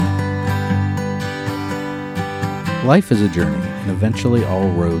Life is a journey, and eventually all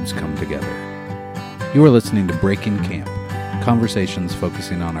roads come together. You are listening to Breaking Camp, conversations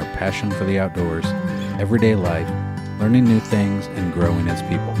focusing on our passion for the outdoors, everyday life, learning new things, and growing as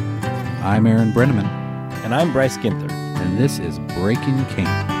people. I'm Aaron Brenneman. And I'm Bryce Ginther. And this is Breaking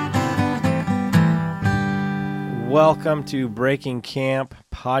Camp. Welcome to Breaking Camp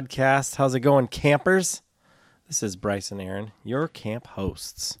podcast. How's it going, campers? This is Bryce and Aaron, your camp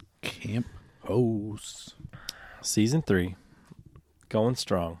hosts. Camp hosts. Season 3. Going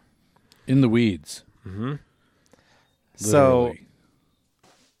strong. In the weeds. Mm-hmm. So,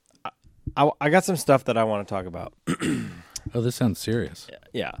 I got some stuff that I want to talk about. Oh, this sounds serious.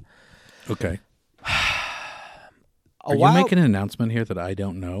 Yeah. Okay. Are you making an announcement here that I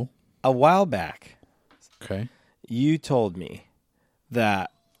don't know? A while back, okay, you told me that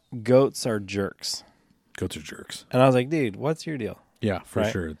goats are jerks. Goats are jerks. And I was like, dude, what's your deal? Yeah, for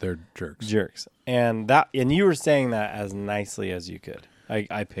right? sure. They're jerks. Jerks. And you were saying that as nicely as you could.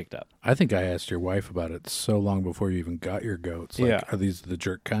 I picked up. I think I asked your wife about it so long before you even got your goats. Like, yeah. Are these the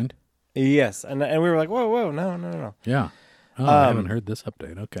jerk kind? Yes. And we were like, whoa, no. Yeah. Oh, I haven't heard this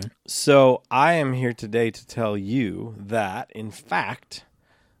update. Okay. So I am here today to tell you that, in fact,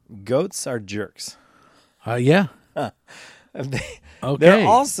 goats are jerks. Yeah. Okay. They're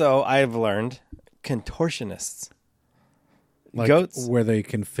also, I've learned, contortionists. Like goats, where they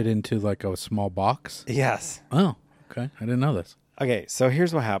can fit into like a small box? Yes. Oh, okay. I didn't know this. Okay, so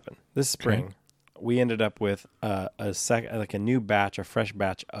here's what happened. This spring, we ended up with a fresh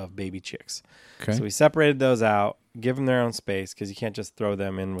batch of baby chicks. Okay. So we separated those out, give them their own space because you can't just throw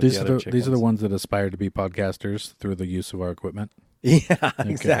them in with the other chickens. These are the ones that aspire to be podcasters through the use of our equipment? Yeah,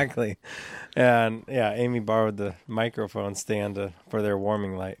 exactly. And yeah, Amy borrowed the microphone stand for their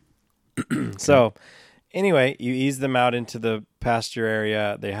warming light. So anyway, you ease them out into the pasture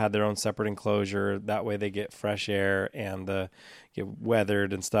area. They had their own separate enclosure. That way they get fresh air and get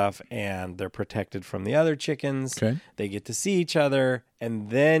weathered and stuff, and they're protected from the other chickens. Okay. They get to see each other, and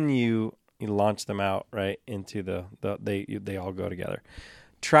then you launch them out right into they all go together.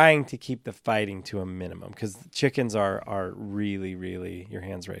 Trying to keep the fighting to a minimum because chickens are really, really, your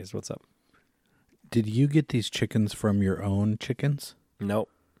hands raised. What's up? Did you get these chickens from your own chickens? Nope.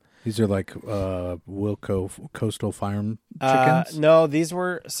 These are like Wilco Coastal Farm chickens? No,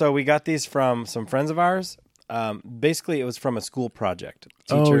 we got these from some friends of ours. Basically, it was from a school project.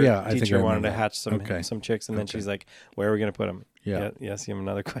 Teacher wanted to hatch some chicks, and then she's like, where are we going to put them? Yeah. Yes, you have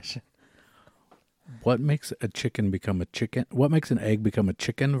another question. What makes a chicken become a chicken? What makes an egg become a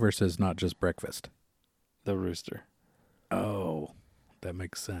chicken versus not just breakfast? The rooster. Oh, that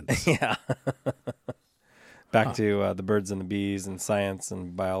makes sense. Yeah. Back to the birds and the bees and science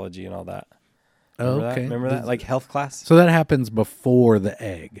and biology and all that. Remember that? Like health class? So that happens before the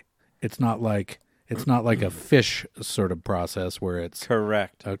egg. It's not like a fish sort of process where it's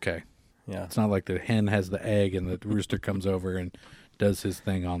correct. Okay. Yeah. It's not like the hen has the egg and the rooster comes over and does his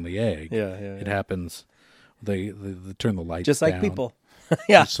thing on the egg. Yeah. It happens. They turn the lights just down. like people.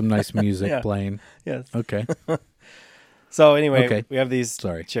 Yeah. There's some nice music playing. Yes. Okay. So anyway, we have these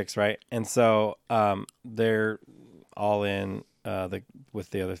chicks, right? And so they're all in with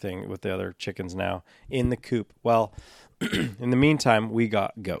the other chickens now in the coop. Well, in the meantime, we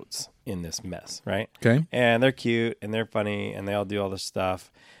got goats in this mess, right? Okay. And they're cute and they're funny and they all do all this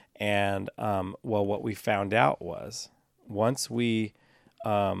stuff. And what we found out was once we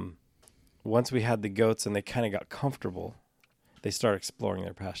had the goats and they kind of got comfortable, they started exploring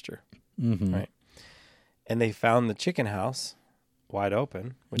their pasture, right? And they found the chicken house wide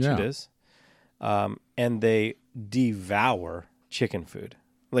open, which it is, and they devour chicken food,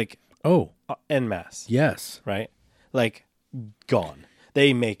 like en masse. Yes, right, like gone.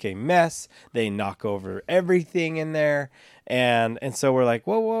 They make a mess. They knock over everything in there, and so we're like,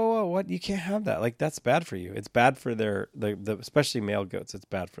 whoa, what? You can't have that. Like that's bad for you. It's bad for the especially male goats. It's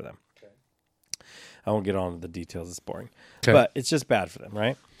bad for them. Okay. I won't get on to the details. It's boring, but it's just bad for them,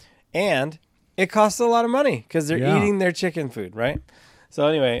 right? And it costs a lot of money because they're eating their chicken food, right? So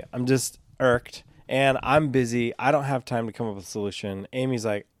anyway, I'm just irked and I'm busy. I don't have time to come up with a solution. Amy's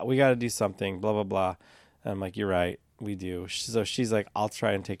like, we got to do something, blah, blah, blah. And I'm like, you're right. We do. So she's like, I'll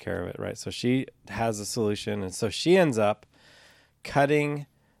try and take care of it, right? So she has a solution. And so she ends up cutting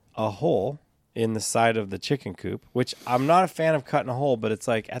a hole in the side of the chicken coop, which I'm not a fan of cutting a hole, but it's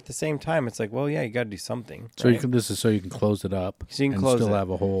like at the same time, it's like, well, yeah, you got to do something. So right? you can close it up. So you can and close still it. have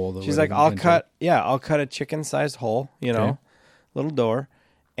a hole. She's like, I'll cut a chicken-sized hole, little door,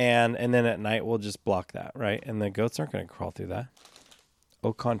 and then at night we'll just block that, right? And the goats aren't going to crawl through that.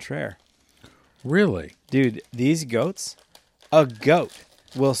 Au contraire. Really? Dude, these goats, a goat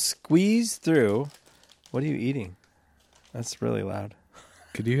will squeeze through. What are you eating? That's really loud.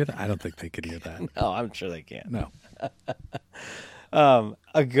 Could you hear that? I don't think they could hear that. No, I'm sure they can. No.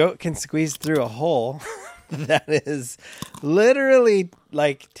 A goat can squeeze through a hole that is literally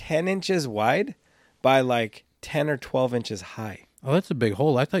like 10 inches wide by like 10 or 12 inches high. Oh, that's a big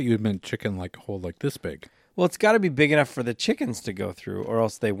hole. I thought you meant chicken like a hole like this big. Well, it's got to be big enough for the chickens to go through, or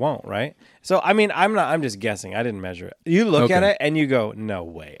else they won't, right? So, I mean, I'm just guessing. I didn't measure it. You look at it and you go, no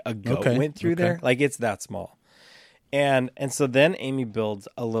way, a goat went through there? Like, it's that small. And so then Amy builds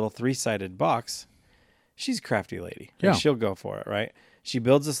a little 3-sided box. She's a crafty lady. Yeah. She'll go for it, right? She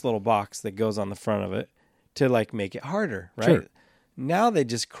builds this little box that goes on the front of it to like make it harder, right? Sure. Now they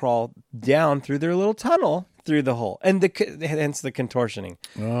just crawl down through their little tunnel through the hole, and hence the contortioning.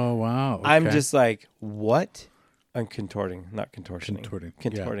 Oh, wow. Okay. I'm just like, what? I'm contorting, not contortioning.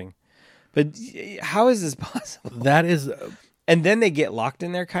 Contorting. But how is this possible? That is... And then they get locked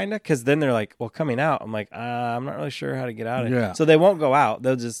in there, kind of, because then they're like, well, coming out. I'm like, I'm not really sure how to get out of it. Yeah. So they won't go out.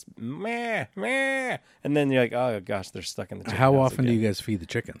 They'll just, meh. And then you're like, oh, gosh, they're stuck in the chicken How house often again. do you guys feed the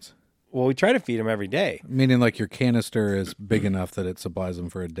chickens? Well, we try to feed them every day. Meaning like your canister is big enough that it supplies them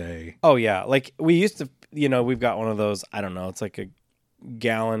for a day. Oh, yeah. Like we used to, we've got one of those, I don't know, it's like a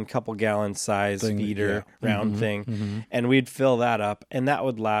couple gallon size Thing, feeder round thing. And we'd fill that up, and that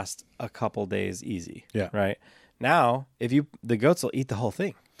would last a couple days easy. Yeah. Right? Now, the goats will eat the whole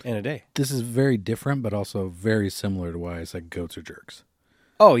thing in a day. This is very different, but also very similar to why I said goats are jerks.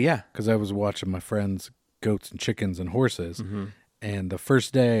 Oh, yeah. Because I was watching my friends' goats and chickens and horses. And the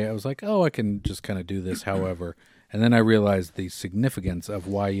first day I was like, oh, I can just kind of do this however. And then I realized the significance of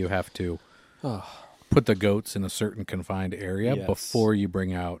why you have to put the goats in a certain confined area before you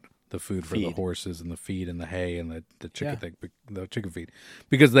bring out the food for the horses and the feed and the hay and the chicken thing, the chicken feed.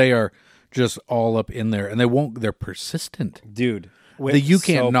 Because they are just all up in there, and they're persistent. Dude. You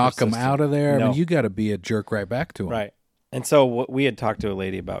can't knock them out of there. No. I mean, you got to be a jerk right back to them. Right. And so we had talked to a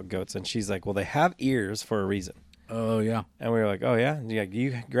lady about goats, and she's like, well, they have ears for a reason. Oh, yeah. And we were like, oh, yeah?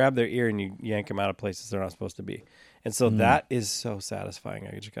 You grab their ear and you yank them out of places they're not supposed to be. And so that is so satisfying,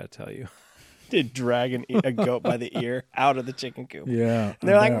 I just got to tell you. To drag a goat by the ear out of the chicken coop. Yeah. And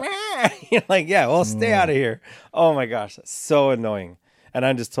they're like, meh. You're like, yeah, well, stay out of here. Oh, my gosh. That's so annoying. And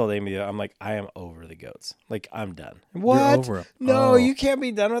I just told Amy, I'm like, I am over the goats. Like, I'm done. What? over 'em. No, Oh. you can't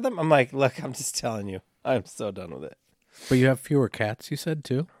be done with them. I'm like, look, I'm just telling you. I'm so done with it. But you have fewer cats, you said,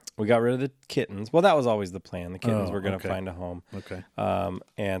 too? We got rid of the kittens. Well, that was always the plan. The kittens were going to okay. find a home. Okay.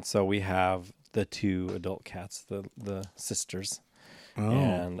 And so we have the 2 adult cats, the sisters. Oh,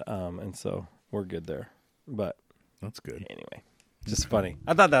 And so we're good there. But that's good. anyway, just funny.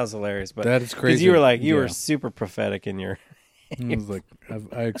 I thought that was hilarious. But That is crazy. because you were like, you were Yeah. super prophetic in your... I was like,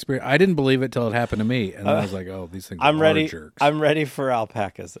 I didn't believe it till it happened to me, and then I was like, "Oh, these things I'm are ready. jerks." I'm ready for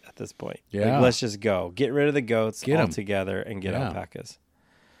alpacas at this point. Yeah. Like, let's just go. Get rid of the goats Get 'em. altogether and get Yeah. alpacas.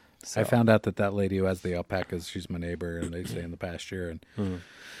 So, I found out that lady who has the alpacas, she's my neighbor, and they stay in the pasture. And Hmm.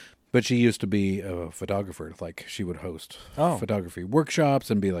 but she used to be a photographer. Like she would host Oh. photography workshops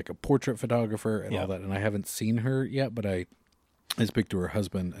and be like a portrait photographer and Yeah. all that. And I haven't seen her yet, but I speak to her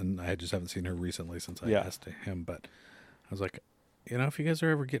husband, and I just haven't seen her recently since I asked him. But I was like, if you guys are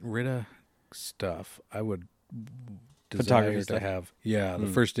ever getting rid of stuff, I would Photography desire to stuff? have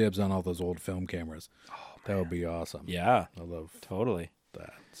the first dibs on all those old film cameras. That would be awesome. yeah, I love totally.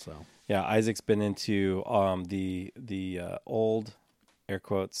 that. So Yeah, Isaac's been into the old air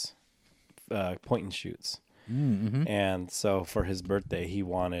quotes point and shoots, and so for his birthday he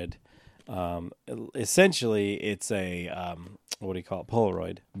wanted essentially it's a what do you call it,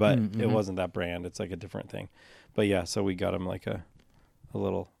 Polaroid, but it wasn't that brand. It's like a different thing. But yeah, so we got him like a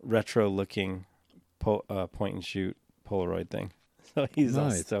little retro looking point and shoot Polaroid thing. So he's all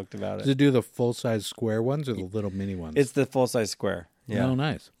Nice. stoked about does it. it do the full size square ones or the little mini ones? It's the full size square. Yeah. Oh,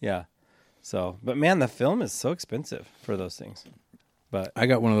 nice. Yeah. So, but man, the film is so expensive for those things. But I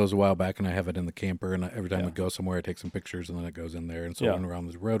got one of those a while back, and I have it in the camper. And every time Yeah. we go somewhere, I take some pictures, and then it goes in there. And so Yeah. when we're on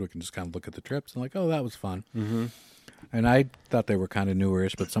the road, we can just kind of look at the trips and like, oh, that was fun. Mm-hmm. And I thought they were kind of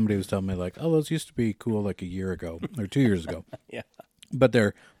newerish, but somebody was telling me like, oh, those used to be cool like a year ago or 2 years ago. yeah. But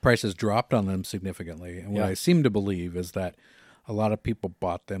their prices dropped on them significantly. And what Yeah. I seem to believe is that a lot of people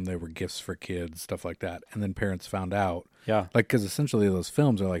bought them. They were gifts for kids, stuff like that. And then parents found out. Yeah. Like, because essentially those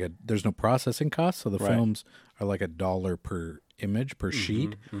films are like there's no processing cost. So the Right. films are like $1 per image per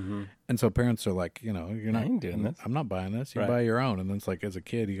sheet. And so parents are like, you're not ain't doing this. I'm not buying this. You Right. buy your own. And then it's like, as a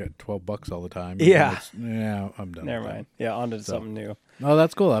kid, you got $12 all the time. Yeah. I'm done. Never with that. mind. Yeah, on to something new. Oh,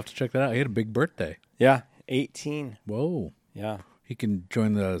 that's cool. I'll have to check that out. He had a big birthday. Yeah. 18. Whoa. Yeah. He can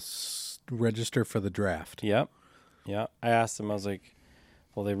join the register for the draft. Yep. Yeah. I asked him, I was like,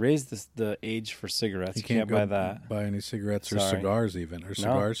 Well, they raised the age for cigarettes. You can't go buy that. buy any cigarettes or Sorry. cigars even. Or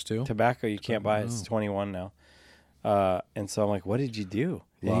cigars too? Tobacco, you can't buy it. It's 21 now. And so I'm like, what did you do?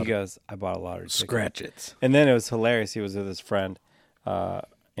 And he goes, I bought a lottery ticket. Scratch it. And then it was hilarious. He was with his friend. And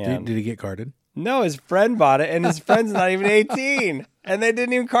Did he get carded? no, his friend bought it, and his friend's not even 18. And they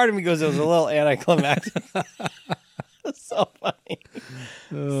didn't even card him. He goes, it was a little anticlimactic. It's so funny.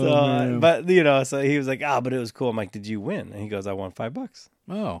 But, so he was like, but it was cool. I'm like, did you win? And he goes, I won $5.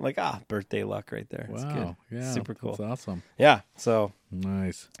 Oh. I'm like, birthday luck right there. It's good. Wow. Yeah. Super cool. That's awesome. Yeah. So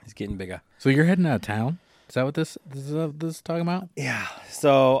Nice. he's getting bigger. So you're heading out of town? Is that what this is talking about? Yeah.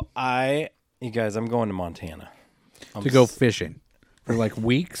 So you guys, I'm going to Montana. To go fishing for like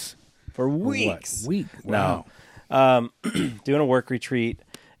weeks? For weeks. Week. Wow. No. Doing a work retreat,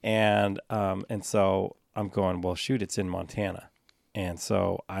 and so I'm going, well, shoot, it's in Montana. And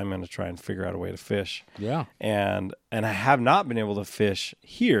so I'm going to try and figure out a way to fish. Yeah. And I have not been able to fish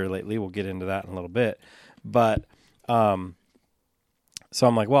here lately. We'll get into that in a little bit. But so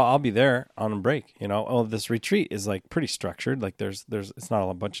I'm like, well, I'll be there on a break, this retreat is like pretty structured. Like there's it's not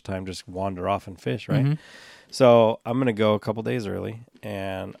a bunch of time just wander off and fish, right? Mm-hmm. So I'm going to go a couple days early,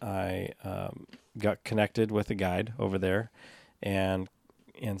 and I got connected with a guide over there, and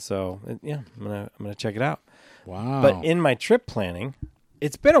so I'm gonna check it out. Wow. But in my trip planning,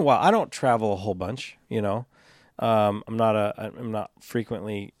 it's been a while. I don't travel a whole bunch, I'm not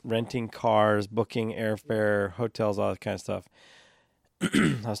frequently renting cars, booking airfare, hotels, all that kind of stuff.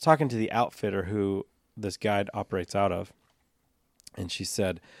 I was talking to the outfitter who this guide operates out of, and she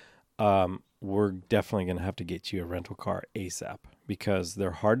said, we're definitely going to have to get you a rental car ASAP because they're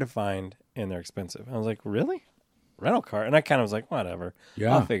hard to find and they're expensive. I was like, really? Rental car? And I kind of was like, whatever.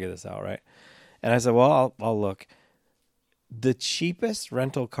 Yeah. I'll figure this out, right? And I said, well, I'll look. The cheapest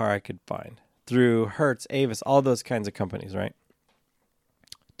rental car I could find through Hertz, Avis, all those kinds of companies, right?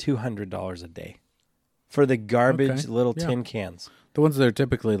 $200 a day for the garbage little tin cans. The ones that are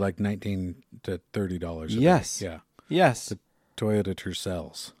typically like $19 to $30 a Yes. day. Yeah. Yes. The Toyota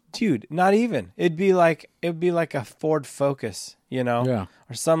Tercels. Dude, not even. It'd be like a Ford Focus, Yeah.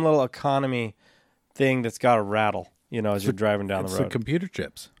 or some little economy thing that's got a rattle, as you're driving down the It's road. the computer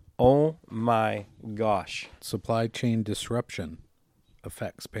chips. Oh my gosh. Supply chain disruption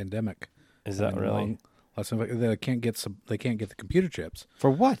effects pandemic. Is that really? They can't get the computer chips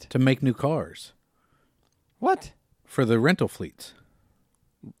For what? to make new cars What? for the rental fleets.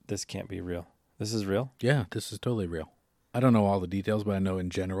 This can't be real. This is real? Yeah, this is totally real. I don't know all the details, but I know in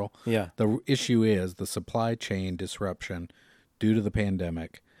general. Yeah. The issue is the supply chain disruption due to the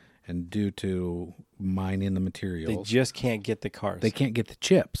pandemic and due to mining the materials. They just can't get the cars. They can't get the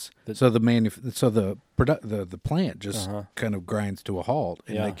chips. So the plant just kind of grinds to a halt,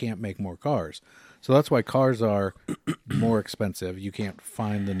 and they can't make more cars. So that's why cars are more expensive. You can't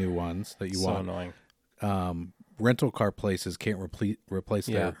find the new ones that you so want. annoying. Rental car places can't replace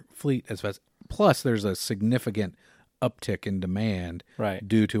their fleet as fast. Plus, there's a significant uptick in demand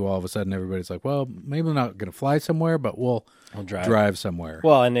due to all of a sudden everybody's like, well, maybe I'm not going to fly somewhere, but we'll drive somewhere.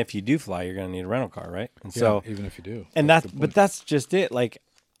 Well, and if you do fly, you're going to need a rental car, right? And so even if you do. And that's just it. Like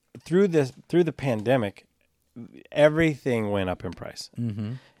through the pandemic, everything went up in price.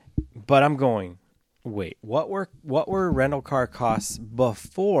 Mm-hmm. But I'm going, wait, what were rental car costs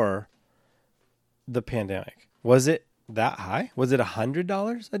before the pandemic? Was it that high? Was it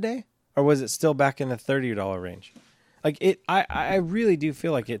 $100 a day, or was it still back in the $30 range? Like I really do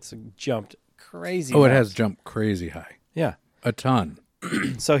feel like it's jumped crazy. Oh, it has jumped crazy high. Yeah, a ton.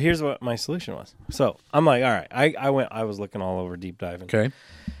 So here's what my solution was. So I'm like, all right, I was looking all over, deep diving. Okay.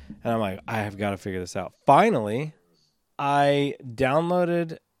 And I'm like, I have got to figure this out. Finally, I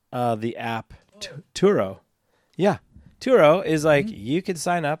downloaded the app Turo. Yeah, Turo is like you could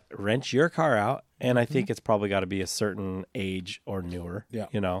sign up, rent your car out, and I think it's probably got to be a certain age or newer.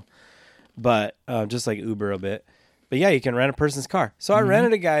 Yeah. But just like Uber a bit. But yeah, you can rent a person's car. So I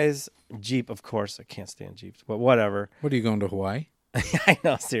rented a guy's Jeep. Of course, I can't stand Jeeps, but whatever. What, are you going to Hawaii? I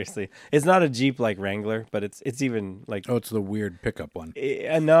know, seriously. It's not a Jeep like Wrangler, but it's even like it's the weird pickup one.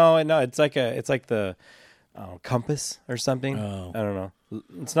 No, it's like the Compass or something. Oh. I don't know.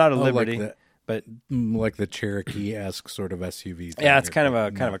 It's not a Liberty, but like the Cherokee-esque sort of SUV thing. Yeah, it's kind of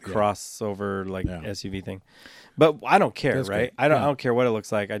a crossover SUV thing. But I don't care, That's right? good. I don't care what it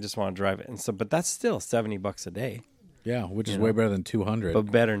looks like. I just want to drive it. And so, but that's still $70 a day. Yeah, which is way better than $200.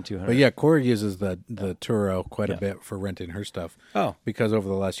 But better than $200. But yeah, Corey uses the Turo quite a bit for renting her stuff. Oh. Because over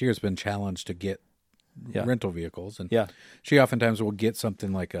the last year, it's been challenged to get rental vehicles. And she oftentimes will get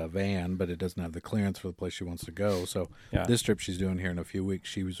something like a van, but it doesn't have the clearance for the place she wants to go. So this trip she's doing here in a few weeks,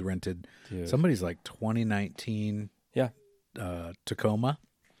 she was rented somebody's like 2019 Tacoma,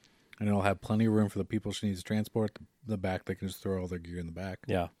 and it'll have plenty of room for the people she needs to transport. The back, they can just throw all their gear in the back.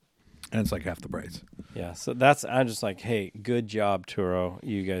 Yeah. And it's like half the price. Yeah. So I'm just like, hey, good job, Turo.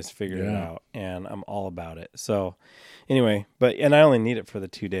 You guys figured it out, and I'm all about it. So anyway, and I only need it for the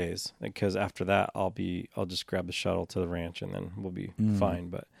 2 days because after that I'll just grab the shuttle to the ranch and then we'll be fine.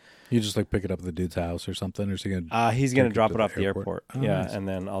 But you just like pick it up at the dude's house or something, or is he gonna? He's gonna drop it off the airport. Oh, yeah, nice. and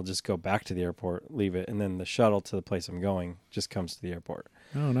then I'll just go back to the airport, leave it, and then the shuttle to the place I'm going just comes to the airport.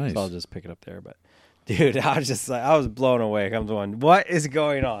 Oh, nice. So I'll just pick it up there. But dude, I was blown away. I'm going, what is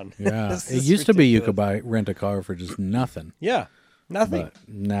going on? Yeah, it used to be you could rent a car for just nothing. Yeah, nothing. But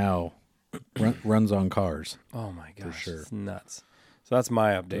now runs on cars. Oh my gosh, sure. It's nuts. So that's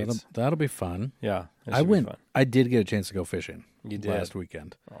my updates. That'll be fun. Yeah, it I should be went. fun. I did get a chance to go fishing. You did last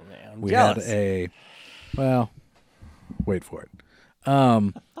weekend. Oh man, I'm We jealous. had wait for it.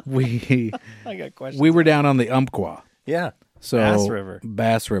 We I got questions. we were down on the Umpqua. Yeah. So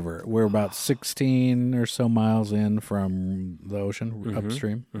Bass River. We're about 16 or so miles in from the ocean,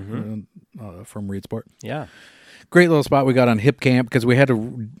 upstream from Reedsport. Yeah. Great little spot we got on Hip Camp because we had to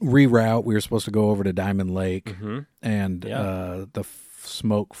reroute. We were supposed to go over to Diamond Lake, and the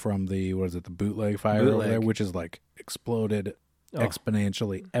smoke from the the bootleg fire over there, which is like exploded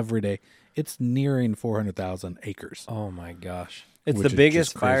exponentially every day. It's nearing 400,000 acres. Oh my gosh, it's Which the is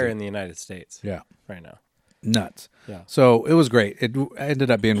biggest just crazy. fire in the United States. Yeah, Right now. nuts. Yeah. So it was great. It ended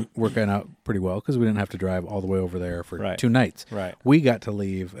up working out pretty well because we didn't have to drive all the way over there for 2 nights. Right. We got to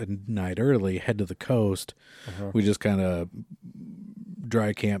leave a night early, head to the coast. We just kind of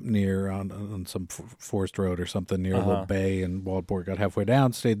dry camp near on some forest road or something near a little bay in Waldport. Got halfway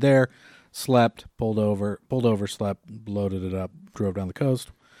down, stayed there, slept, pulled over, slept, loaded it up, drove down the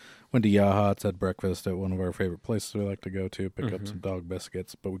coast. Went to Yahat's, had breakfast at one of our favorite places we like to go to, pick up some dog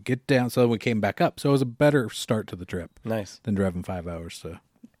biscuits. But we get down, so we came back up. So it was a better start to the trip Nice. than driving 5 hours to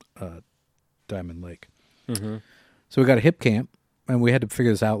Diamond Lake. So we got a Hip Camp, and we had to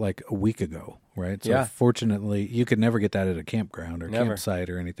figure this out like a week ago, right? So fortunately, you could never get that at a campground or campsite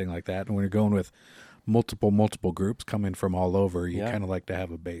or anything like that. And when you're going with multiple groups coming from all over, you kind of like to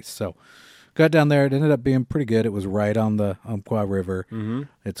have a base. So got down there. It ended up being pretty good. It was right on the Umpqua River.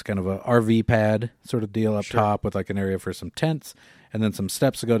 It's kind of a RV pad sort of deal up top with like an area for some tents and then some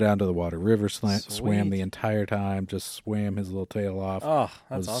steps to go down to the water. River swam the entire time, just swam his little tail off. Oh,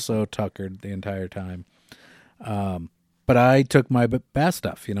 that's was awesome. so tuckered the entire time. But I took my bass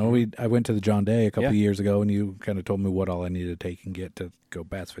stuff. You know, I went to the John Day a couple of years ago, and you kind of told me what all I needed to take and get to go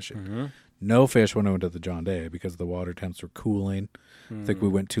bass fishing. No fish when I went to the John Day because the water temps were cooling. I think we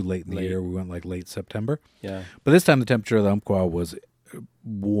went too late in the year. We went like late September. Yeah. But this time the temperature of the Umpqua was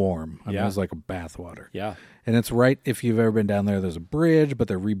warm. I mean, it was like a bath water. Yeah. And it's right, if you've ever been down there, there's a bridge, but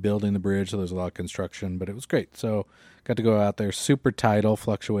they're rebuilding the bridge, so there's a lot of construction, but it was great. So got to go out there, super tidal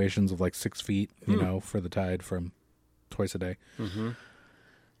fluctuations of like 6 feet, you know, for the tide from twice a day.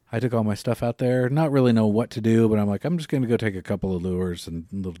 I took all my stuff out there, not really know what to do, but I'm like, I'm just going to go take a couple of lures and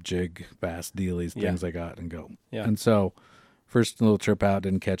little jig, bass, dealies, things I got and go. Yeah. And so first little trip out,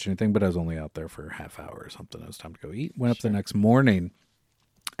 didn't catch anything, but I was only out there for a half hour or something. It was time to go eat. Went up the next morning,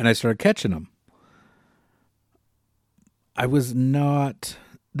 and I started catching them.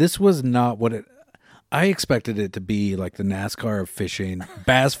 This was not what I expected it to be like the NASCAR of fishing,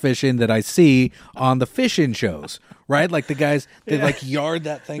 bass fishing that I see on the fishing shows, right? Like the guys, they like yard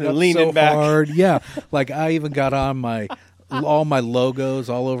that thing up leaning so back. hard. Yeah. Like I even got on all my logos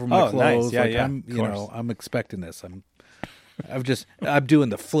all over my clothes. Nice. Yeah, like yeah. I'm expecting this. I'm doing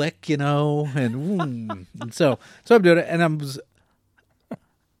the flick, and so I'm doing it, and I'm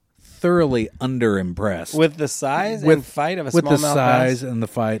thoroughly underimpressed With the size and fight of a with the smallmouth size bass? and the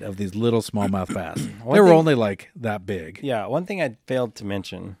fight of these little smallmouth bass. They were only like that big. Yeah, one thing I failed to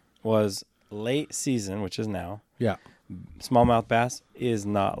mention was late season, which is now, Yeah. smallmouth bass is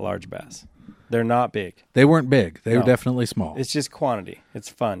not large bass. They're not big. They weren't big. They were No. definitely small. It's just quantity. It's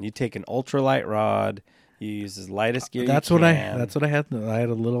fun. You take an ultralight rod, you use as lightest gear That's you what can. That's what I had. I had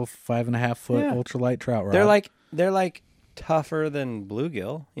a little 5.5 foot ultralight trout rod. They're like tougher than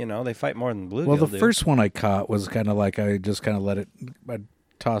bluegill. They fight more than bluegill. Well, the do. first one I caught was kind of like I just kind of let it, I'd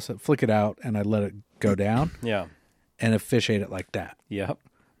toss it, flick it out, and I let it go down, Yeah. and a fish ate it like that. Yep.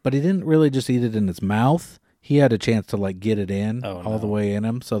 But he didn't really just eat it in his mouth. He had a chance to like get it in Oh, the way in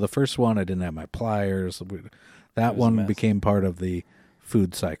him. So the first one, I didn't have my pliers. That was a one mess. became part of the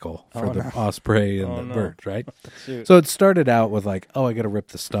food cycle for the osprey and the birds, right? Shoot. So it started out with like, I got to rip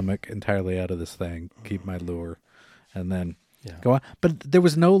the stomach entirely out of this thing, keep my lure, and then go on. But there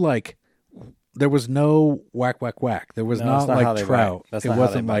was no whack, whack, whack. There was No, that's not not how like they trout. bite. That's it not how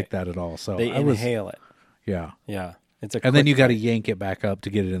wasn't they like bite. that at all. So They I was, inhale it. yeah. Yeah. It's a And then quick you got to fight. yank it back up to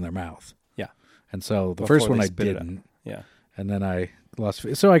get it in their mouth. Yeah. And so the Before first one they I spit it out. didn't. Yeah. And then I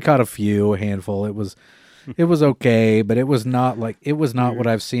lost. So I caught a handful. It was okay, but it was not what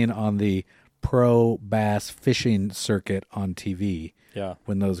I've seen on the pro bass fishing circuit on TV Yeah.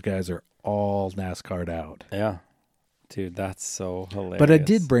 when those guys are all NASCAR'd out. Yeah. Dude, that's so hilarious. But I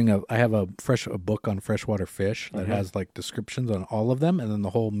did I have a book on freshwater fish that Mm-hmm. has like descriptions on all of them, and then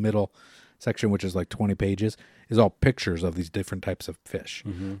the whole middle section, which is like 20 pages, is all pictures of these different types of fish.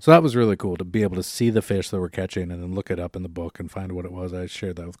 Mm-hmm. So that was really cool to be able to see the fish that we're catching and then look it up in the book and find what it was. I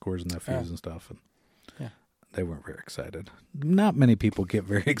shared that with Coors and nephews and stuff, and Yeah. they weren't very excited. Not many people get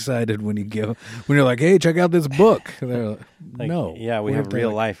very excited when you're like, "Hey, check out this book." They're like, no, Yeah, we have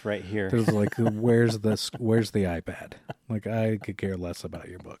real life right here. There's like, where's the iPad? Like, I could care less about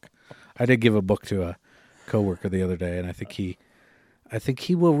your book. I did give a book to a coworker the other day, and I think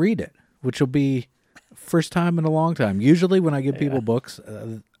he will read it, which will be first time in a long time. Usually, when I give people books,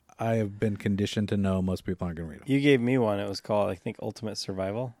 I have been conditioned to know most people aren't going to read them. You gave me one. It was called, I think, Ultimate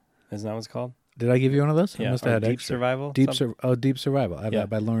Survival. Isn't that what it's called? Did I give you one of those? I Yeah. must Or have had Deep extra. Survival. Deep something? Survival. I have Yeah. that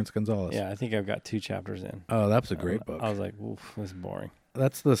by Lawrence Gonzalez. Yeah, I think I've got 2 chapters in. Oh, that's a great book. I was like, oof, this is boring.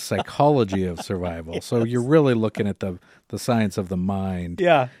 That's the psychology of survival. So you're really looking at the science of the mind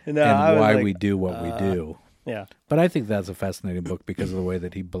Yeah. No, and why we do what we do. Yeah. But I think that's a fascinating book because of the way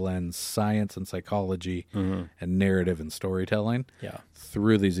that he blends science and psychology and narrative and storytelling Yeah.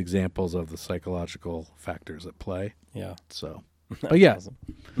 through these examples of the psychological factors at play. Yeah. So, but yeah, Awesome.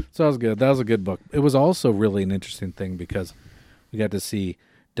 so that was good. That was a good book. It was also really an interesting thing because we got to see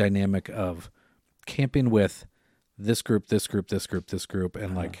dynamic of camping with this group,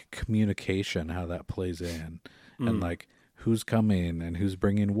 and like communication, how that plays in, and like who's coming and who's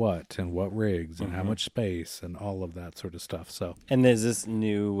bringing what and what rigs and how much space and all of that sort of stuff. So And is this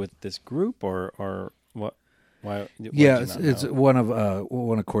new with this group or what? Why? yeah, it's one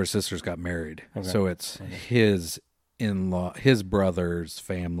of Core's sisters got married, so it's his his brother's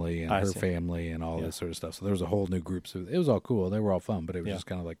family and I her see. family and all this sort of stuff. So there was a whole new group. So it was all cool. They were all fun, but it was just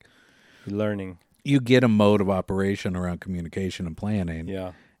kind of like learning. you get a mode of operation around communication and planning.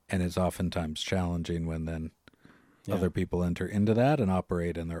 Yeah. And it's oftentimes challenging when then other people enter into that and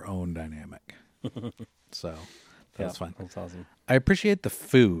operate in their own dynamic. So that's fine. That's awesome. I appreciate the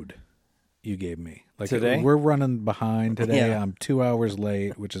food you gave me. Like Today? we're running behind today. Yeah. I'm 2 hours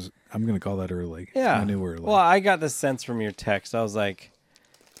late, which is I'm going to call that early. Yeah. I knew early. Well, I got the sense from your text. I was like,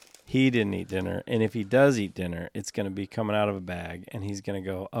 he didn't eat dinner, and if he does eat dinner, it's going to be coming out of a bag, and he's going to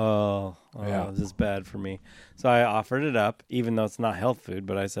go, oh, this is bad for me. So I offered it up, even though it's not health food,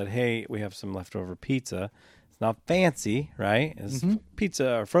 but I said, hey, we have some leftover pizza. It's not fancy, right? It's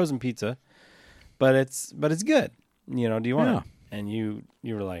pizza or frozen pizza, but it's good. You know, do you want it? And you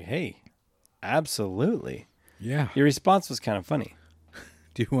were like, hey, absolutely. Yeah. Your response was kind of funny.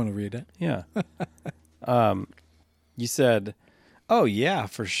 Do you want to read it? Yeah. You said, oh, yeah,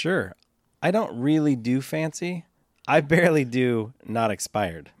 for sure. I don't really do fancy. I barely do not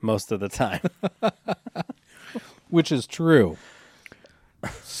expired most of the time. Which is true.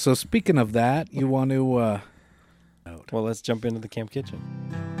 So speaking of that, you want to Well, let's jump into the camp kitchen.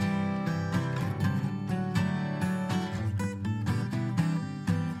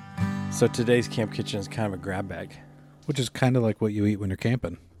 So today's camp kitchen is kind of a grab bag. which is kind of like what you eat when you're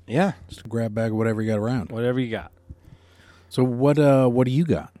camping. Yeah. Just a grab bag of whatever you got around. Whatever you got. So what do you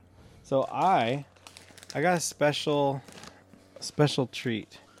got? So I got a special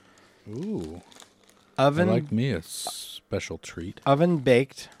treat. Ooh. Oven I like me a special treat. oven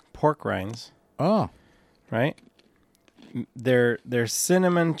baked pork rinds, Oh. right? They're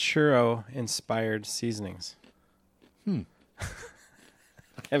cinnamon churro inspired seasonings. I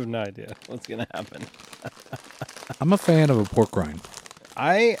have no idea what's gonna happen. I'm a fan of a pork rind.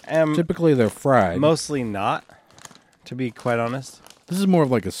 I am Typically they're fried. mostly not, to be quite honest. This is more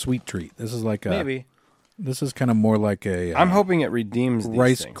of like a sweet treat. This is like a Maybe. This is kind of more like a I'm hoping it redeems these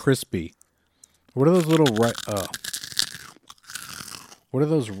Rice things. Krispie. What are those little what are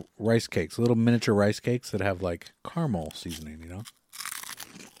those rice cakes? Little miniature rice cakes that have like caramel seasoning, you know?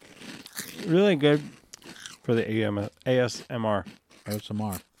 Really good for the ASMR.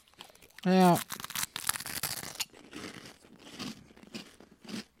 ASMR. Yeah.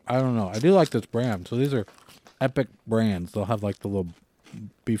 I don't know. I do like this brand. So these are epic brands. They'll have like the little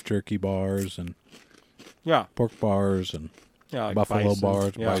beef jerky bars and Yeah. pork bars and Yeah. Like buffalo bison.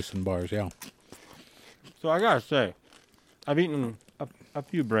 bars, Yeah. bison bars. Yeah. So I gotta say, I've eaten a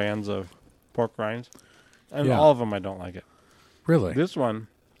few brands of pork rinds, and Yeah. all of them I don't like it. Really? This one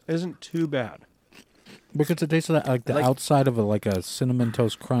isn't too bad. Because it tastes like the Like- outside of like a Cinnamon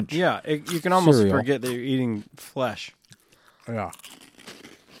Toast Crunch. Yeah, you can almost Cereal. forget that you're eating flesh, Yeah.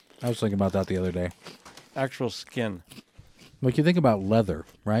 I was thinking about that the other day. actual skin. Like you think about leather,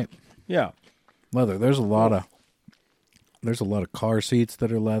 right? Yeah. Leather. There's a lot of car seats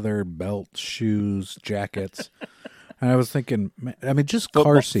that are leather, belts, shoes, jackets. And I was thinking, I mean, just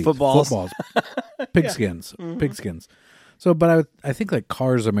car seats, footballs. pigskins, pigskins. So, but I think like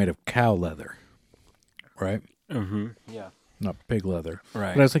cars are made of cow leather, right? Mm-hmm. Yeah. Not pig leather.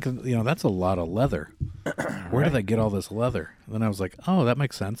 Right. But I was thinking, that's a lot of leather. Where do they get all this leather? And then I was like, oh, that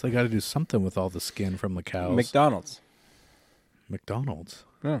makes sense. They got to do something with all the skin from the cows. McDonald's.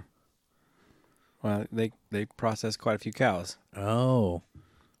 Yeah. Well, they process quite a few cows. Oh.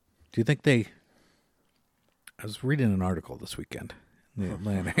 Do you think I was reading an article this weekend in the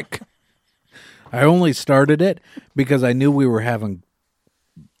Atlantic. I only started it because I knew we were having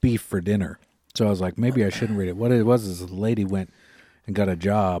beef for dinner. So I was like, maybe I shouldn't read it. What it was is a lady went and got a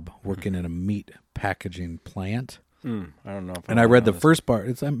job working in a meat packaging plant. I don't know. And I read the first part.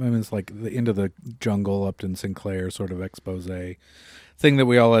 It's like the Into the Jungle, Upton Sinclair sort of expose thing that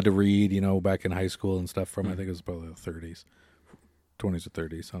we all had to read, back in high school and stuff from, I think it was probably the 30s, 20s or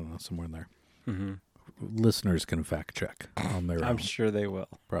 30s. I don't know, somewhere in there. Mm-hmm. Listeners can fact check on their own. I'm sure they will.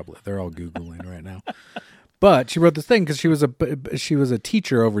 Probably. They're all Googling right now. But she wrote this thing because she was a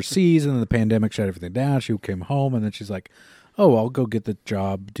teacher overseas, and then the pandemic shut everything down. She came home, and then she's like, oh, I'll go get the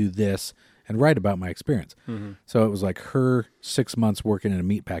job, do this, and write about my experience. Mm-hmm. So it was like her 6 months working in a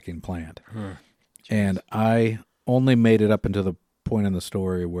meatpacking plant. And I only made it up until the point in the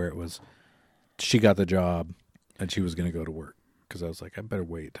story where it was she got the job, and she was going to go to work. Because I was like, I better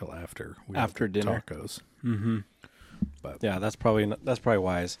wait till after dinner tacos. Mm-hmm. But yeah, that's probably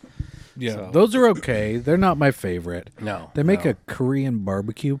wise. Yeah, So. those are okay. They're not my favorite. No, They make a Korean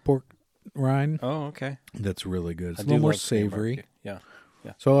barbecue pork rind Oh, okay. that's really good. It's I a do little more like Korean savory. barbecue.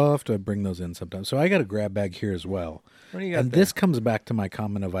 Yeah. So I'll have to bring those in sometime. So I got a grab bag here as well. What do you got And there? this comes back to my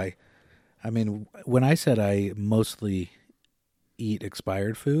comment of I mean, when I said I mostly eat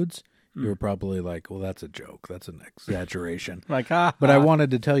expired foods, you were probably like, well, that's a joke. That's an exaggeration. Like, But I wanted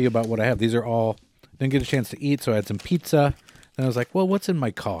to tell you about what I have. These are all, didn't get a chance to eat, so I had some pizza. And I was like, well, what's in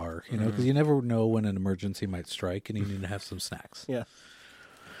my car? Because you never know when an emergency might strike and you need to have some snacks. Yeah.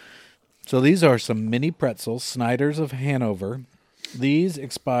 So these are some mini pretzels, Snyder's of Hanover. These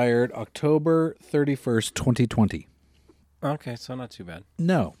expired October 31st, 2020. Okay, so not too bad.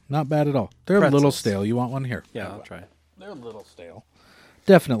 No, not bad at all. They're a little Pretzels. stale. You want one here? Yeah, I'll try. They're a little stale.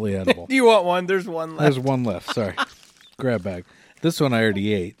 Definitely edible. Do you want one? There's one left. There's one left. Sorry. Grab bag. This one I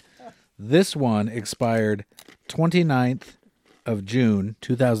already ate. This one expired 29th of June,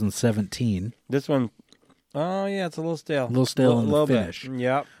 2017. This one, oh yeah, it's a little stale. A little stale in the little finish. Bit.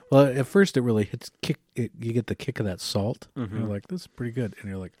 Yep. Well, at first it really hits you get the kick of that salt. You're like, this is pretty good. And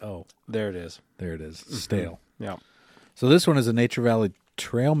you're like, oh, There it is. there it is. Stale. Yeah. So this one is a Nature Valley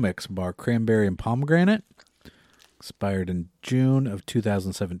Trail Mix bar, cranberry and pomegranate. Expired in June of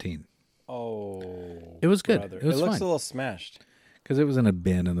 2017. Oh. It was good. brother. It was looks fine. a little smashed. Because it was in a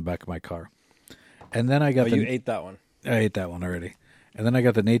bin in the back of my car. And then I got You ate that one. I ate that one already. And then I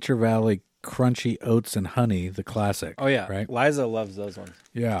got the Nature Valley Crunchy Oats and Honey, the classic. Oh yeah. Right? Liza loves those ones.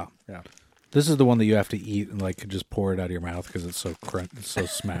 Yeah. Yeah. This is the one that you have to eat and like just pour it out of your mouth because it's so it's so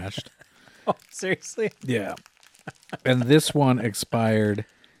smashed. Oh, seriously? Yeah. And this one expired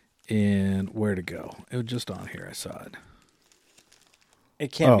in where to go? It was just on here. I saw it.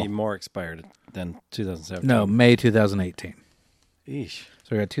 It can't Oh. be more expired than 2017. No, May 2018. Eesh.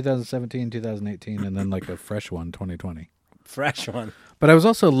 So we got 2017, 2018, and then like a fresh one, 2020. Fresh one. But I was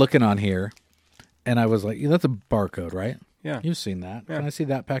also looking on here, and I was like, yeah, that's a barcode, right? Yeah. You've seen that. Yeah. Can I see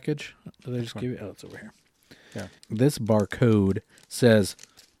that package? Did I just give you? Oh, it's over here. Yeah. This barcode says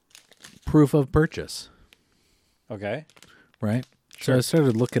proof of purchase, Okay. right? So I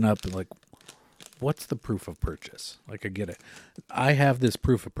started looking up like, what's the proof of purchase? Like, I get it. I have this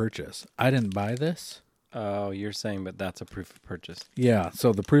proof of purchase. I didn't buy this. Oh, you're saying, but that's a proof of purchase. Yeah.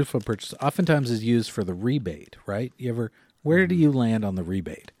 So the proof of purchase oftentimes is used for the rebate, right? Where do you land on the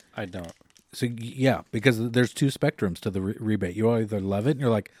rebate? I don't. So yeah, because there's two spectrums to the rebate. You either love it and you're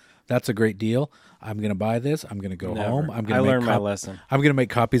like, that's a great deal. I'm going to buy this. I'm going to go Never. home. I'm going I to learned my lesson. I'm going to make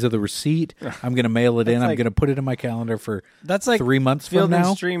copies of the receipt. I'm going to mail it in. I'm like- going to put it in my calendar for That's like 3 months from Field and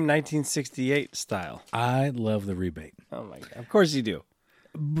now. Stream 1968 style. I love the rebate. Oh my god! Of course you do.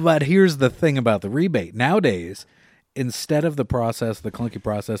 But here's the thing about the rebate. Nowadays, instead of the clunky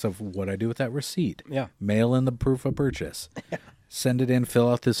process of what I do with that receipt, Yeah. mail in the proof of purchase, send it in,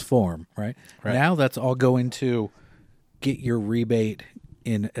 fill out this form, right? Now that's all going to get your rebate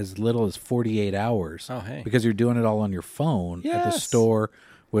in as little as 48 hours. Oh, hey. Because you're doing it all on your phone at the Yes. store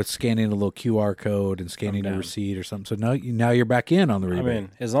with scanning a little QR code and scanning your down. receipt or something. So now you're back in on the rebate. I mean,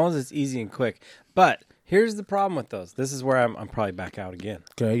 as long as it's easy and quick. But here's the problem with those. This is where I'm probably back out again.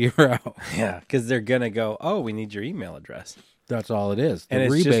 Okay, you're out. Yeah, because they're going to go, oh, we need your email address. That's all it is. The And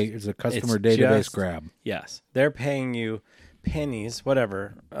it's rebate just- is a customer it's database just- grab. Yes. They're paying you pennies,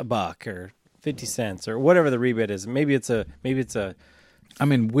 whatever, $1 or 50 cents or whatever the rebate is. Maybe it's a I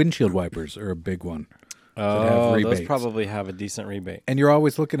mean, windshield wipers are a big one. have those rebates. probably have a decent rebate. And you're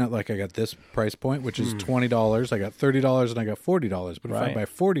always looking at, like, I got this price point, which is $20. I got $30 and I got $40. But if I Right. buy a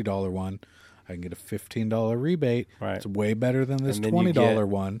 $40 one, I can get a $15 rebate. Right. It's way better than this And then you $20 get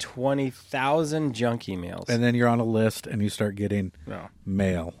one. 20,000 junk emails. And then you're on a list and you start getting No.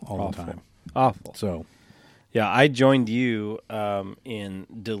 mail all Awful. the time. Awful. So, Yeah, I joined you in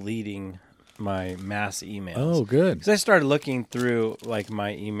deleting my mass emails. oh, good. Because I started looking through like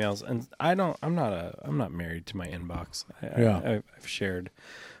my emails, and I'm not married to my inbox. I've shared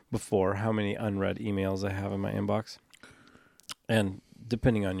before how many unread emails I have in my inbox, and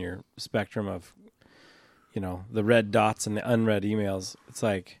depending on your spectrum of, the red dots and the unread emails, it's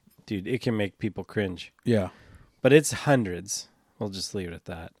like, dude, it can make people cringe. Yeah. But it's hundreds. We'll just leave it at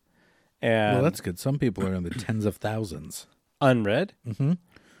that. And Well, that's good. Some people are in the tens of thousands. unread. Mm-hmm.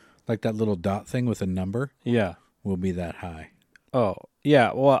 Like that little dot thing with a number Yeah. will be that high. Oh,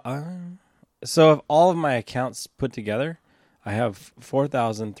 yeah. Well, so if all of my accounts put together, I have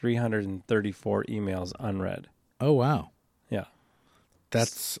 4,334 emails unread. Oh, wow. Yeah.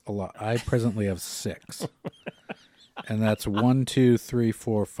 That's a lot. I presently have 6. And that's 1, 2, 3,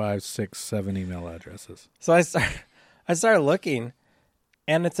 4, 5, 6, 7 email addresses. So I started looking,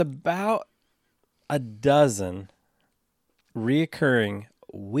 and it's about a dozen reoccurring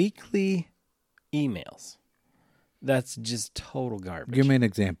weekly emails. That's just total garbage. Give me an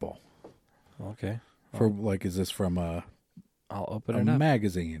example. Okay. For like, is this from a I'll open a it up.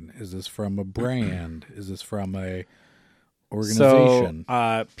 magazine? Is this from a brand? Is this from a organization?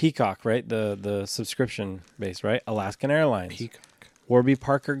 So, Peacock, right? The subscription base, right? Alaskan Airlines. Peacock. Warby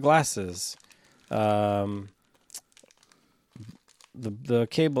Parker glasses. The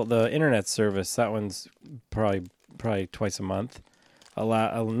cable, the internet service, that one's probably twice a month.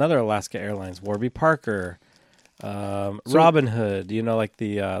 Another Alaska Airlines, Warby Parker, Robinhood, like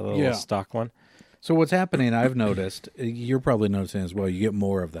the little Yeah. stock one. So what's happening, I've noticed, you're probably noticing as well, you get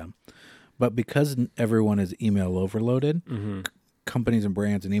more of them. But because everyone is email overloaded, companies and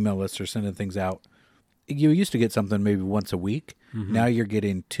brands and email lists are sending things out. You used to get something maybe once a week. Now you're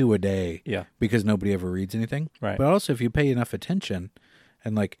getting 2 a day Yeah. because nobody ever reads anything. Right. But also if you pay enough attention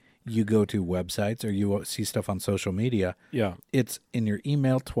and like you go to websites or you see stuff on social media, Yeah. it's in your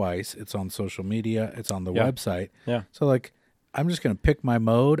email twice, it's on social media, it's on the Yeah. website. Yeah. So like I'm just going to pick my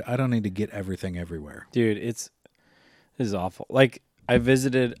mode. I don't need to get everything everywhere. Dude, this is awful. Like, I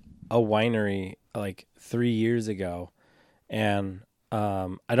visited a winery like 3 years ago, and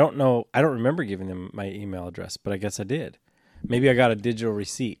I don't remember giving them my email address, but I guess I did. Maybe I got a digital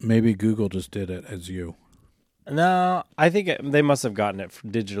receipt. Maybe Google just did it as you. No, I think they must have gotten it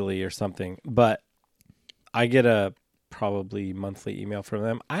digitally or something, but I get a probably monthly email from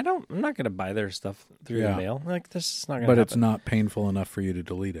them. I'm not going to buy their stuff through the Yeah. mail. Like, this is not going to But happen. it's not painful enough for you to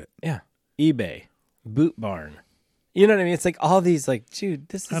delete it. Yeah. eBay, Boot Barn. You know what I mean? It's like all these, like, dude,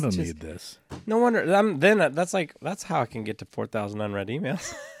 this is I don't just, need this. no wonder. That's how I can get to 4,000 unread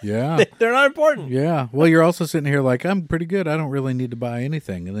emails. Yeah. They're not important. Yeah. Well, you're also sitting here like, I'm pretty good. I don't really need to buy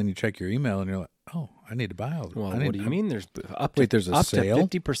anything. And then you check your email and you're like, oh, I need to buy all this. Well, I need, what do you mean? There's there's a sale?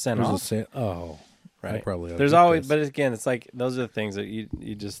 to 50% There's off. a sale. Oh, I Right. probably ought to There's get always, this. but again, it's like those are the things that you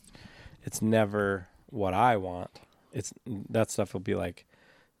just. It's never what I want. That stuff will be like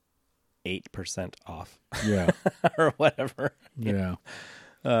 8% off Yeah. or whatever. Yeah.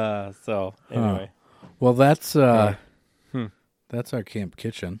 So anyway, Well, that's Hmm. that's our camp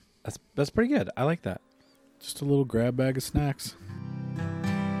kitchen. that's pretty good. I like that. Just a little grab bag of snacks.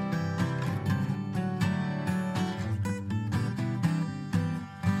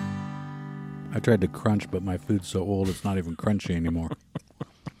 I tried to crunch, but my food's so old it's not even crunchy anymore.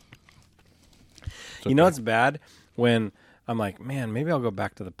 It's You know okay. what's bad when I'm like, man, maybe I'll go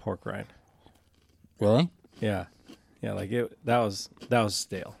back to the pork rind. Really? Yeah, like that was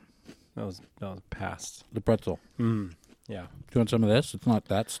stale. That was past. The pretzel. Yeah, Do you want some of this? It's not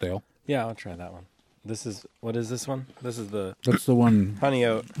that stale. yeah. I'll try that one. What is this one? This is the That's the one. honey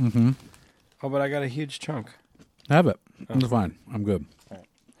oat. Mm-hmm. Oh, but I got a huge chunk. Have it. It's fine. I'm good.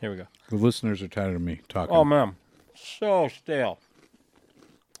 Here we go. The listeners are tired of me talking. Oh man, so stale.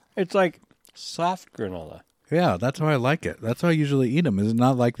 It's like soft granola. Yeah, that's how I like it. That's how I usually eat them. Is it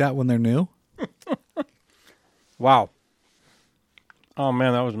not like that when they're new? Wow. Oh,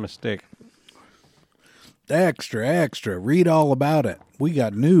 man, that was a mistake. Extra, extra. Read all about it. We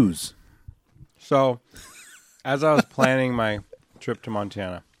got news. So, as I was planning my trip to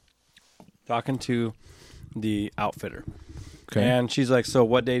Montana, talking to the outfitter, Okay. and she's like, "So,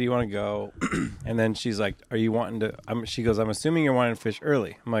 what day do you want to go?" And then she's like, "Are you wanting to?" She goes, "I'm assuming you're wanting to fish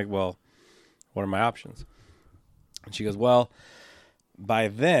early." I'm like, "Well, what are my options?" And she goes, "Well, by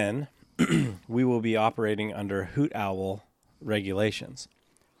then, we will be operating under hoot owl regulations,"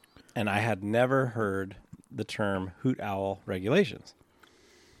 and I had never heard the term hoot owl regulations.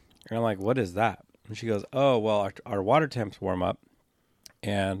 And I'm like, "What is that?" And she goes, "Oh, well, our water temps warm up,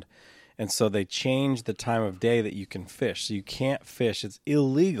 and so they change the time of day that you can fish. So you can't fish. It's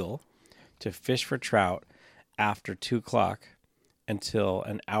illegal to fish for trout after 2:00 until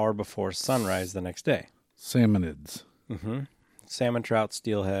an hour before sunrise the next day. Salmonids. Salmon, trout,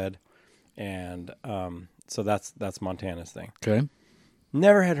 steelhead, and so that's Montana's thing. Okay.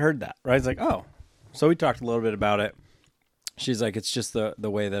 Never had heard that. Right? It's like, oh, so we talked a little bit about it. She's like, it's just the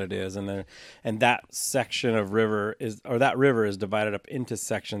way that it is, and that section of river that river is divided up into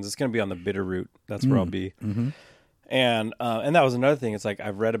sections. It's going to be on the Bitterroot. That's where I'll be. Mm-hmm. And that was another thing. It's like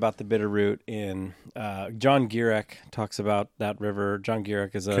I've read about the Bitterroot in John Gierek talks about that river. John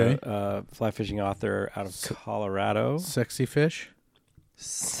Gierek is a fly fishing author out of Colorado. Sexy Fish?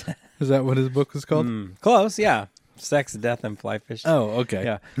 Is that what his book was called? Close, yeah. Sex, Death, and Fly Fishing. Oh, okay.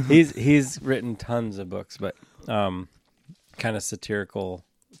 Yeah, he's written tons of books, but kind of satirical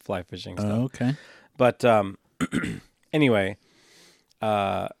fly fishing stuff. Oh, okay. But anyway,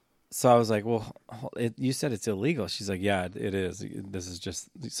 so I was like, well, you said it's illegal. She's like, yeah, it is. This is just,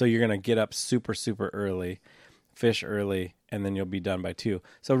 so you're going to get up super, super early, fish early, and then you'll be done by 2.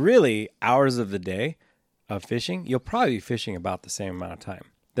 So really, hours of the day of fishing, you'll probably be fishing about the same amount of time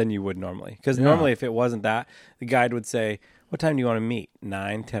than you would normally. Because normally if it wasn't that, the guide would say, what time do you want to meet?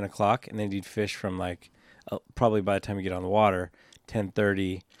 9, 10 o'clock? And then you'd fish from like, probably by the time you get on the water,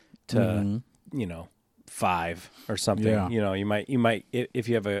 10:30 to, 5 or something. Yeah. You might if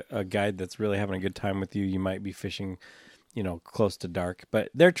you have a guide that's really having a good time with you, you might be fishing, close to dark.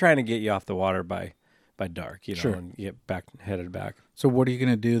 But they're trying to get you off the water by dark, Sure. and get headed back. So what are you going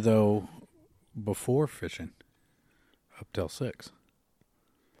to do, though, before fishing? Up till 6.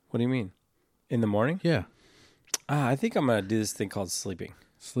 What do you mean? In the morning? Yeah. I think I'm going to do this thing called sleeping.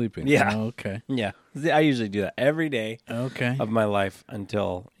 Sleeping. Yeah. Oh, okay. Yeah. I usually do that every day Okay. of my life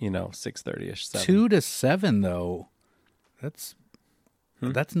until, 6:30ish, 7. 2 to 7, though. That's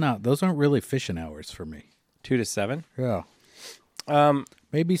not, those aren't really fishing hours for me. 2 to 7? Yeah.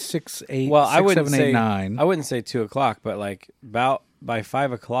 Maybe 6, 8, Well, 6, I wouldn't 7, say 8, 9. I wouldn't say 2 o'clock, but like about by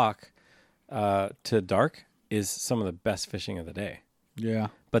 5 o'clock to dark is some of the best fishing of the day. Yeah.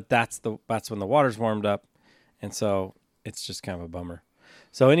 But that's when the water's warmed up, and so it's just kind of a bummer.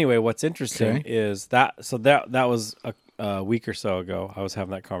 So anyway, what's interesting is that was a week or so ago. I was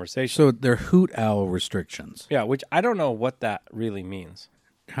having that conversation. So they're hoot owl restrictions. Yeah, which I don't know what that really means.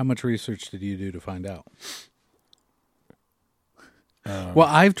 How much research did you do to find out? Well,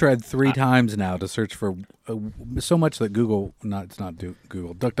 I've tried 3 times now to search for so much that Google,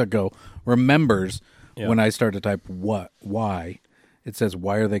 Google, DuckDuckGo remembers when I start to type why, it says,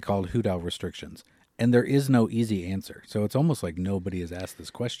 why are they called hoot owl restrictions? And there is no easy answer. So it's almost like nobody has asked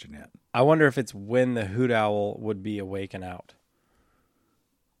this question yet. I wonder if it's when the hoot owl would be awake and out.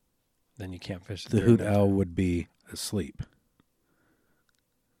 Then you can't fish. The hoot owl would be asleep.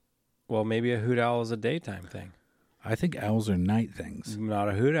 Well, maybe a hoot owl is a daytime thing. I think owls are night things. Not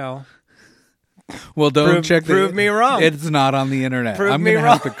a hoot owl. Well, don't prove me wrong. It's not on the internet. Prove I'm me gonna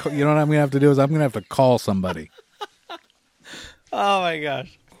wrong. have to. You know what I'm going to have to do is I'm going to have to call somebody. Oh my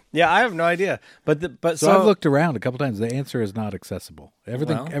gosh. Yeah, I have no idea. But So I've looked around a couple times. The answer is not accessible.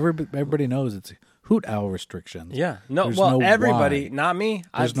 Everybody knows it's hoot owl restrictions. Yeah. No. There's well, no everybody, why. not me.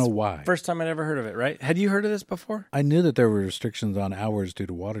 There's no why. First time I'd ever heard of it. Right? Had you heard of this before? I knew that there were restrictions on hours due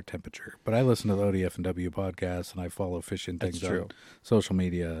to water temperature, but I listen to the ODF and W podcast and I follow fishing things on social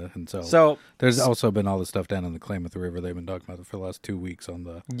media, and so there's also been all the stuff down in the Klamath River they've been talking about for the last 2 weeks on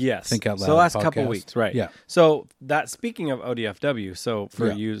the Think Out Loud. So last podcast. couple weeks, right? Yeah. So that speaking of ODFW, so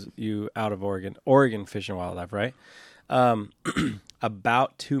for you out of Oregon Fish and Wildlife, right?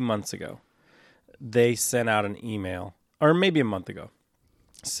 About 2 months ago, they sent out an email, or maybe a month ago,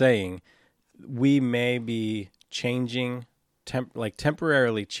 saying we may be changing,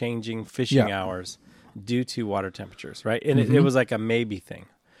 temporarily changing fishing hours due to water temperatures, right? And it was like a maybe thing.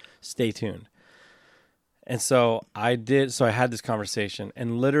 Stay tuned. And so I had this conversation,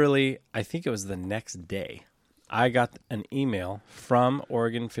 and literally, I think it was the next day, I got an email from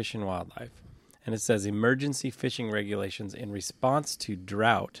Oregon Fish and Wildlife, and it says emergency fishing regulations in response to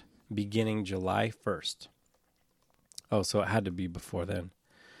drought beginning July 1st. Oh, so it had to be before then,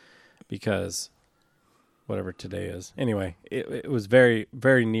 because whatever today is. Anyway, it was very,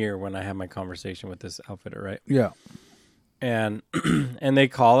 very near when I had my conversation with this outfitter, right? Yeah. And and they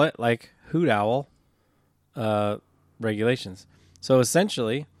call it like hoot owl regulations. So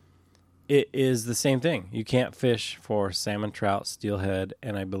essentially, it is the same thing. You can't fish for salmon, trout, steelhead,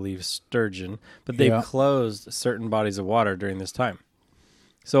 and I believe sturgeon, but they've closed certain bodies of water during this time.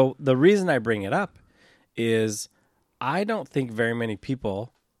 So the reason I bring it up is I don't think very many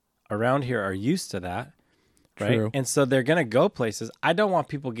people around here are used to that, right? True. And so they're going to go places. I don't want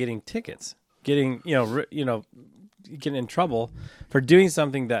people getting tickets, getting in trouble for doing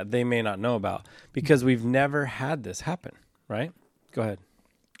something that they may not know about, because we've never had this happen, right? Go ahead.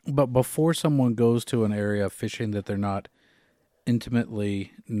 But before someone goes to an area of fishing that they're not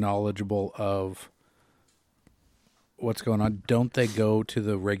intimately knowledgeable of what's going on, don't they go to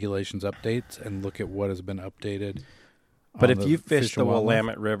the regulations updates and look at what has been updated? But if you fish the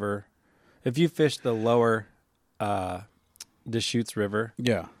Willamette River, if you fish the lower Deschutes River,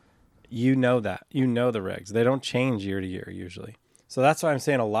 yeah, you know that. You know the regs. They don't change year to year usually. So that's why I'm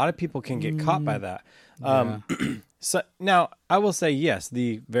saying a lot of people can get caught by that. So now I will say, yes,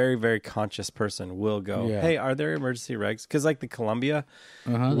 the very, very conscious person will go, hey, are there emergency regs? Because like the Columbia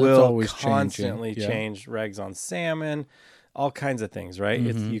will constantly change regs on salmon, all kinds of things, right?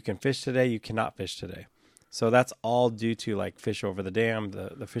 You can fish today, you cannot fish today. So that's all due to like fish over the dam,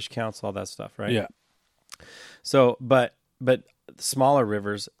 the fish counts, all that stuff, right? Yeah. So, but smaller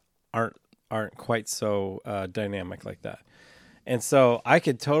rivers aren't quite so dynamic like that. And so I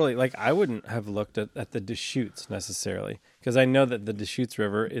could totally, like, I wouldn't have looked at the Deschutes necessarily, because I know that the Deschutes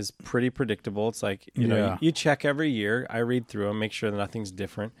River is pretty predictable. It's like, you know, you check every year. I read through them, make sure that nothing's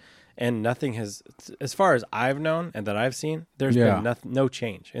different. And nothing has, as far as I've known and that I've seen, there's been no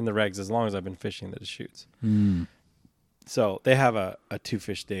change in the regs as long as I've been fishing the Deschutes. So they have a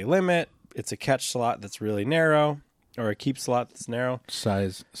 2-fish day limit. It's a catch slot that's really narrow, or a keep slot that's narrow.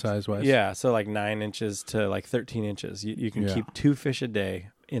 Size-wise? Yeah, so like 9 inches to like 13 inches. You can keep 2 fish a day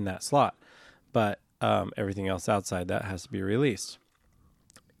in that slot. But everything else outside that has to be released.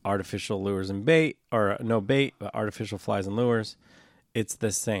 Artificial lures and bait, or no bait, but artificial flies and lures, it's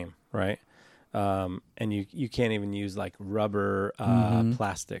the same, right? And you can't even use like rubber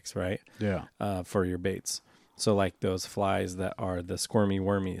plastics, right? Yeah. For your baits. So like those flies that are the squirmy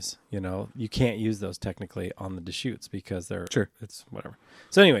wormies, you know, you can't use those technically on the Deschutes because they're, it's whatever.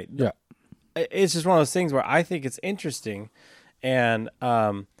 So anyway, it's just one of those things where I think it's interesting. And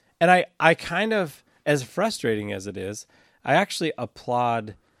I kind of, as frustrating as it is, I actually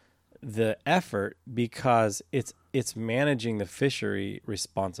applaud the effort because it's managing the fishery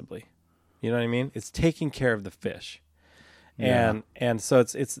responsibly. You know what I mean? It's taking care of the fish. And so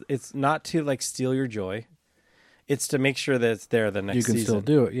it's not to like steal your joy. It's to make sure that it's there the next season. You can still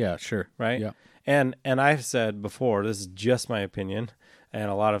do it. Yeah, sure. Right? Yeah. And I've said before, this is just my opinion, and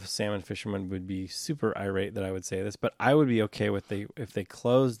a lot of salmon fishermen would be super irate that I would say this, but I would be okay with if they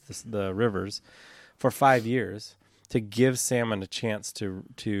closed the rivers for 5 years to give salmon a chance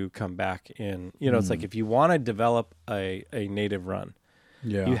to come back in. You know, it's like if you want to develop a native run,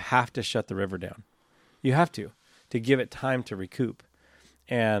 you have to shut the river down. You have to give it time to recoup.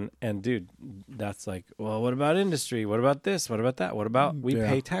 And dude, that's like, well, what about industry? What about this? What about that? What about we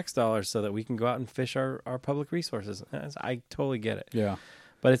pay tax dollars so that we can go out and fish our public resources? I totally get it. Yeah.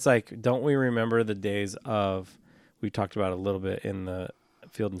 But it's like, don't we remember the days of, we talked about a little bit in the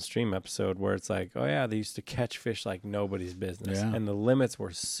Field and Stream episode where it's like, oh yeah, they used to catch fish like nobody's business. Yeah. And the limits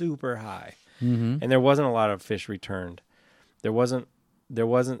were super high. And there wasn't a lot of fish returned. There wasn't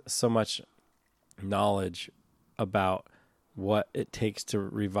so much knowledge about what it takes to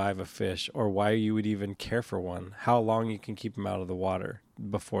revive a fish, or why you would even care for one, how long you can keep them out of the water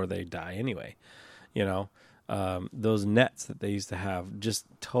before they die anyway. You know, those nets that they used to have just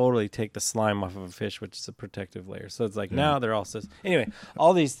totally take the slime off of a fish, which is a protective layer. So it's like now they're all anyway,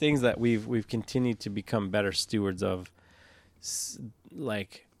 all these things that we've continued to become better stewards of,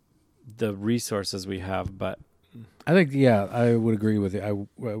 like the resources we have. But I think, I would agree with you. I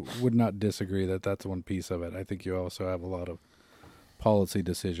would not disagree that that's one piece of it. I think you also have a lot of policy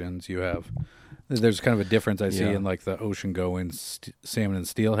decisions. There's kind of a difference I see in like the ocean going salmon and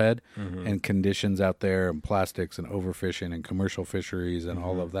steelhead and conditions out there and plastics and overfishing and commercial fisheries and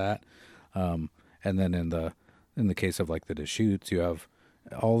all of that. And then in the case of like the Deschutes, you have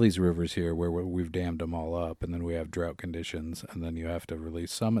all these rivers here where we've dammed them all up, and then we have drought conditions, and then you have to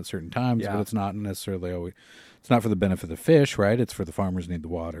release some at certain times, Yeah. but it's not necessarily always. It's not for the benefit of the fish, right? It's for the farmers need the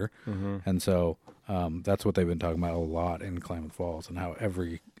water, and so that's what they've been talking about a lot in Klamath Falls, and how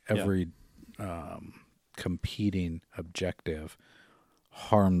every competing objective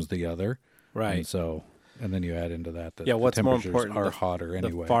harms the other, Right. And so, and then you add into that Yeah, what's the more temperatures important, are hotter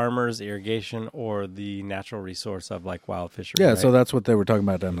anyway. The farmers, irrigation, or the natural resource of like wild fishery? Yeah, right? so that's what they were talking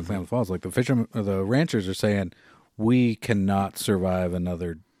about down in Klamath Falls. Like the ranchers are saying, we cannot survive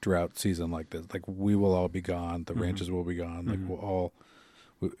another drought season like this. Like we will all be gone. The ranches will be gone. Like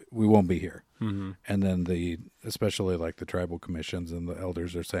we won't be here. And then especially like the tribal commissions and the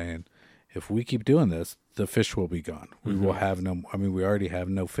elders are saying, if we keep doing this, the fish will be gone. We will have no. I mean, we already have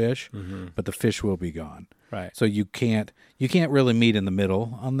no fish, but the fish will be gone. Right. So you can't really meet in the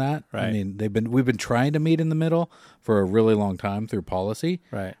middle on that. Right. I mean, we've been trying to meet in the middle for a really long time through policy.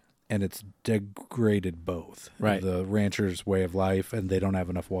 Right. And it's degraded both. Right. The ranchers' way of life, and they don't have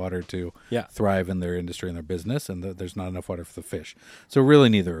enough water to thrive in their industry and their business, and there's not enough water for the fish. So really,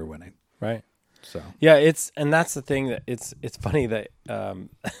 neither are winning. Right. So yeah, and that's the thing that it's funny that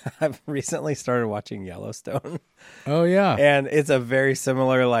I've recently started watching Yellowstone. Oh yeah, and it's a very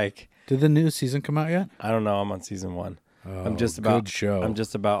similar like. Did the new season come out yet? I don't know. I'm on season 1. Oh, I'm just about good show. I'm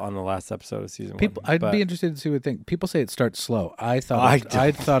just about on the last episode of season 1. I'd be interested to see what you think. People say it starts slow. I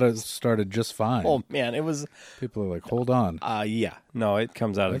thought it started just fine. Oh man, it was. People are like, hold on. Yeah, no, it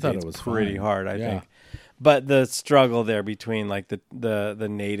comes out. I thought it was pretty fine. hard. I think. But the struggle there between like the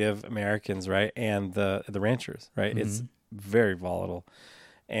Native Americans, right, and the ranchers, right, it's very volatile,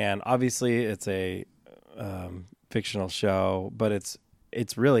 and obviously it's a fictional show, but it's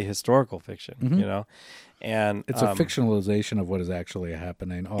really historical fiction, you know, and it's a fictionalization of what is actually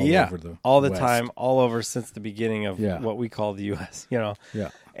happening all over the all the West. time, all over since the beginning of what we call the U.S., you know,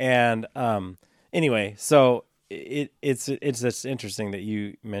 and anyway, so. It's just interesting that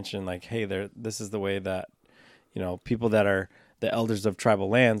you mentioned like, hey, this is the way that, you know, people that are the elders of tribal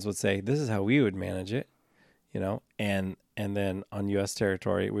lands would say, this is how we would manage it, you know, and then on U.S.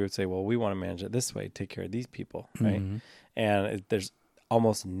 territory, we would say, well, we want to manage it this way, take care of these people, right? And there's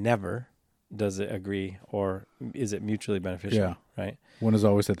almost never does it agree or is it mutually beneficial, right? One is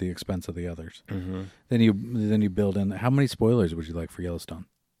always at the expense of the others. Then you build in. How many spoilers would you like for Yellowstone?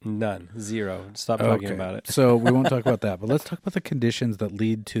 None. Zero. Stop talking about it. So we won't talk about that, but let's talk about the conditions that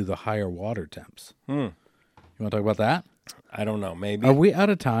lead to the higher water temps. You want to talk about that? I don't know. Maybe. Are we out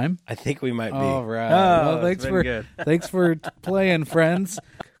of time? I think we might be. All right. Oh, well, thanks for playing, friends.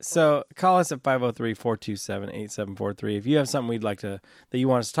 So call us at 503-427-8743 if you have something that you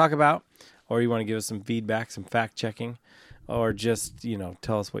want us to talk about, or you want to give us some feedback, some fact checking, or just, you know,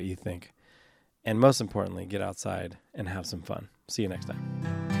 tell us what you think. And most importantly, get outside and have some fun. See you next time.